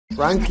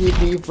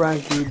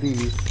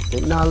Frankey'B,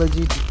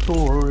 technology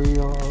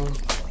tutorial.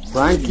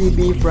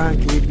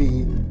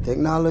 Frankey'B,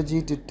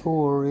 technology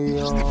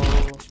tutorial.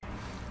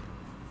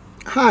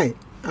 Hi,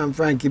 I'm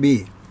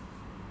Frankey'B,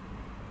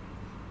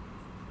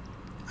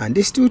 and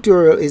this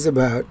tutorial is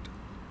about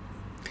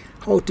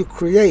how to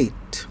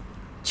create,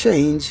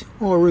 change,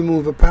 or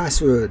remove a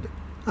password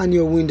on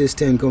your Windows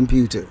 10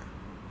 computer.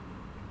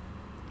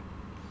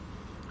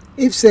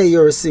 If, say,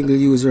 you're a single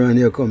user on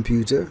your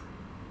computer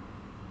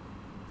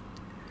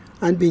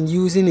and been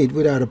using it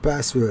without a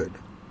password,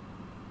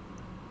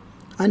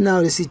 and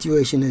now the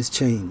situation has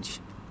changed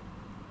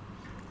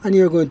and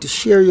you're going to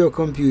share your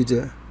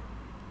computer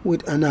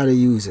with another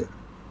user,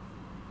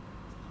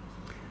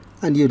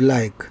 and you'd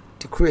like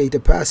to create a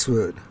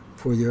password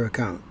for your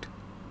account,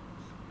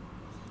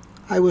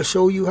 I will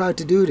show you how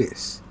to do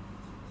this.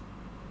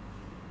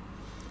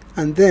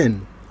 And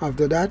then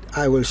after that,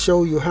 I will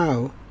show you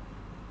how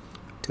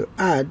to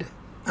add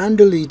and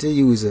delete a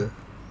user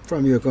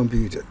from your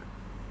computer.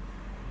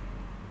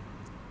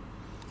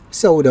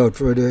 So without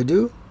further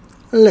ado,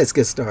 let's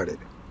get started.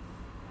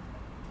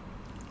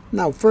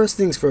 Now, first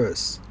things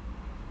first,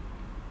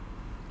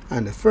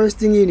 and the first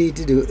thing you need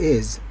to do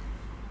is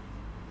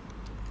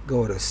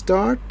go to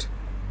Start,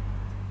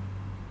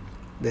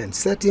 then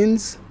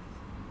Settings,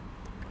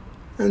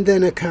 and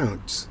then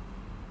Accounts.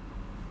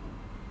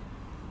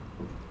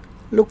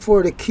 Look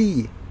for the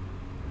key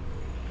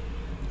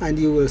and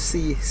you will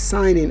see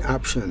Sign In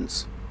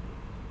options.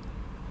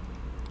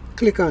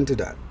 Click onto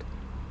that,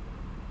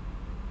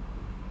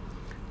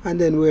 and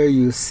then where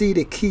you see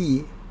the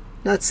key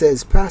that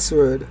says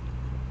Password,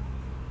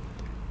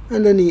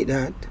 underneath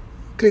that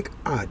click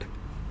Add.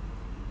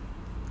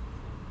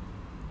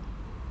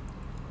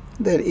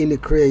 Then in the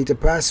Create a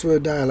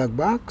Password dialog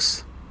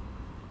box,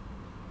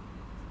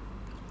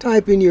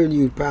 type in your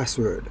new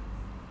password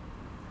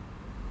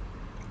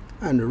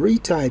and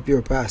retype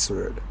your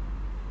password.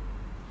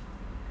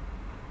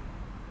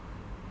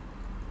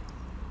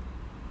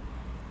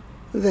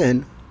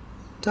 Then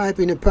type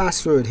in a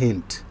password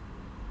hint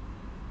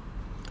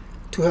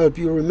to help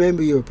you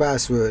remember your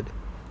password,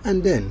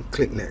 and then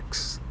click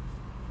Next.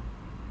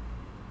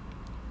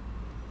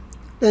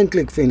 Then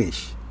click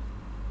Finish.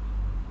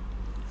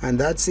 And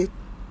that's it.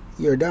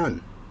 You're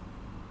done.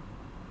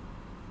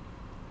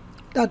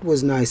 That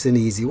was nice and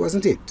easy,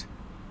 wasn't it?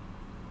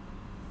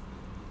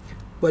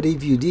 But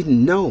if you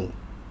didn't know,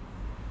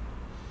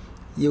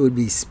 you would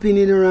be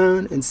spinning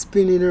around and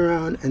spinning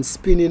around and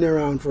spinning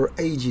around for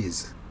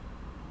ages.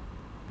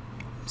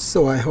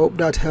 So I hope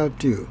that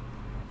helped you.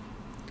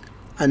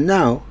 And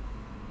now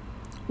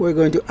we're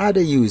going to add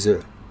a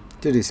user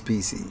to this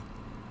PC.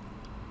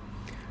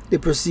 The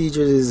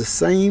procedure is the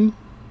same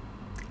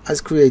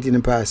as creating a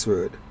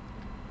password,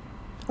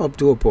 up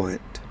to a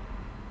point.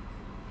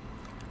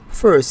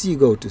 First, you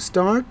go to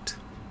Start,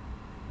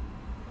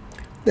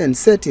 then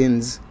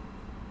Settings,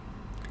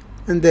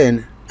 and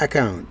then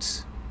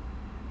Accounts.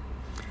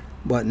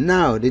 But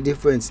now the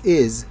difference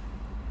is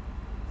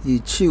you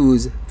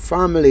choose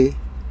Family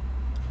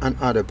and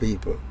Other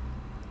People,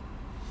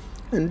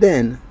 and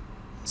then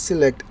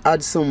select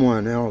Add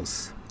Someone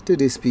Else to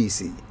this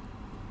PC.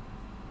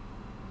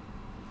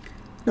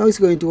 Now it's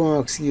going to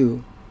ask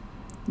you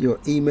your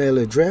email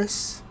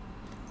address,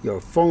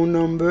 your phone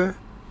number,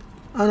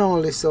 and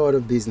all this sort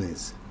of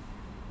business.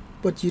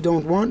 But you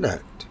don't want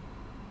that.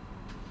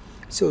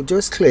 So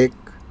just click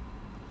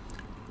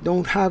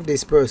Don't have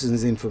this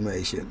person's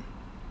information.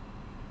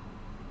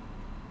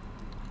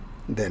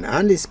 Then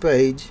on this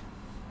page,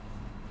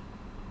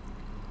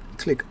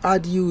 click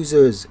Add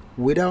Users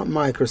without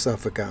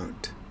Microsoft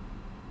account.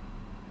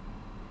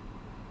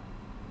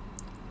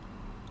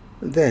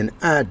 Then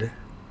add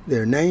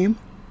their name,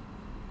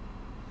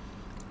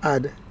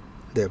 add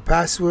their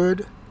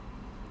password,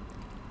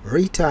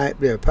 retype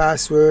their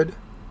password,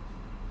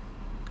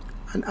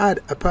 and add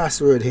a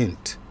password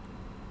hint.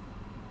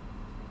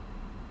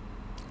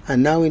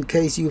 And now, in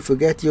case you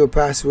forget your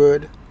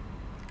password,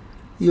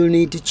 you'll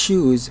need to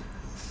choose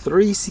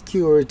 3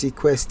 security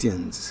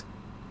questions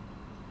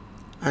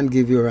and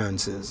give your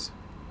answers.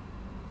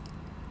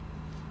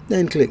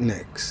 Then click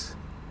Next.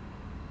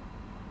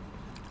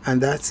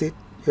 And that's it,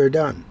 you're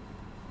done.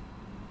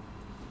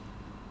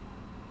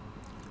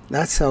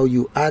 That's how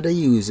you add a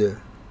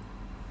user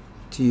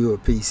to your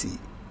PC.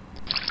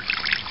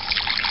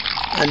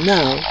 And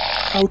now,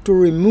 how to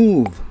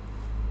remove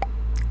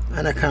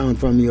an account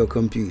from your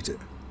computer.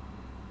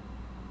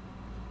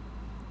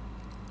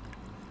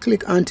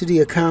 Click onto the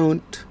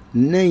account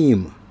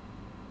name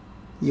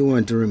you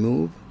want to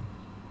remove,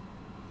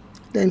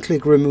 then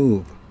click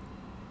Remove.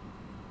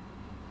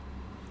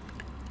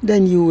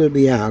 Then you will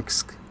be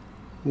asked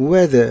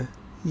whether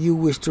you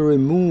wish to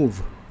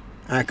remove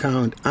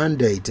account and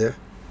data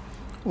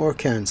or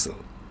cancel.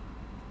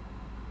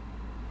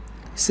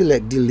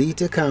 Select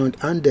Delete Account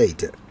and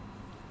Data,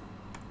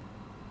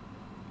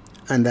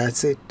 and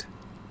that's it.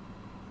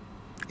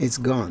 It's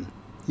gone.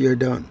 You're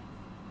done.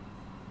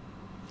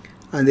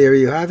 And there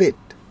you have it.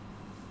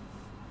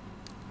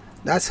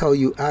 That's how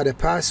you add a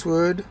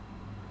password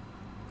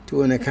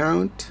to an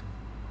account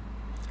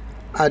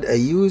add a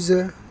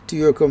user to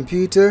your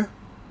computer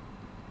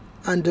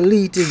and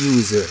delete a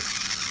user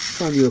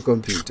from your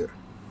computer.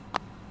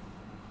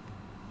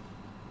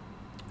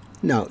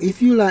 Now,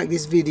 if you like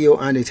this video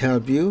and it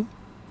helped you,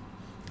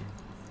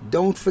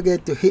 don't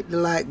forget to hit the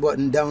like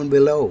button down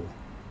below.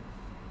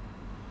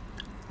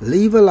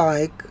 Leave a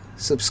like,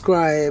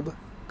 subscribe,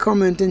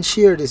 comment and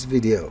share this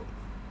video.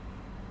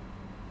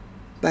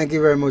 Thank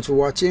you very much for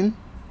watching.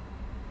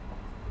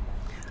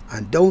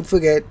 And don't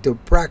forget to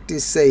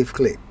practice safe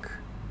click.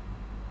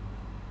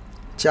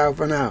 Ciao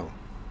for now,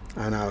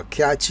 and I'll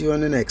catch you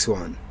on the next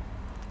one.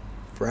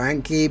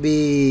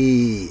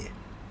 Frankey'B.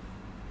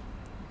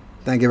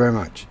 Thank you very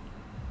much.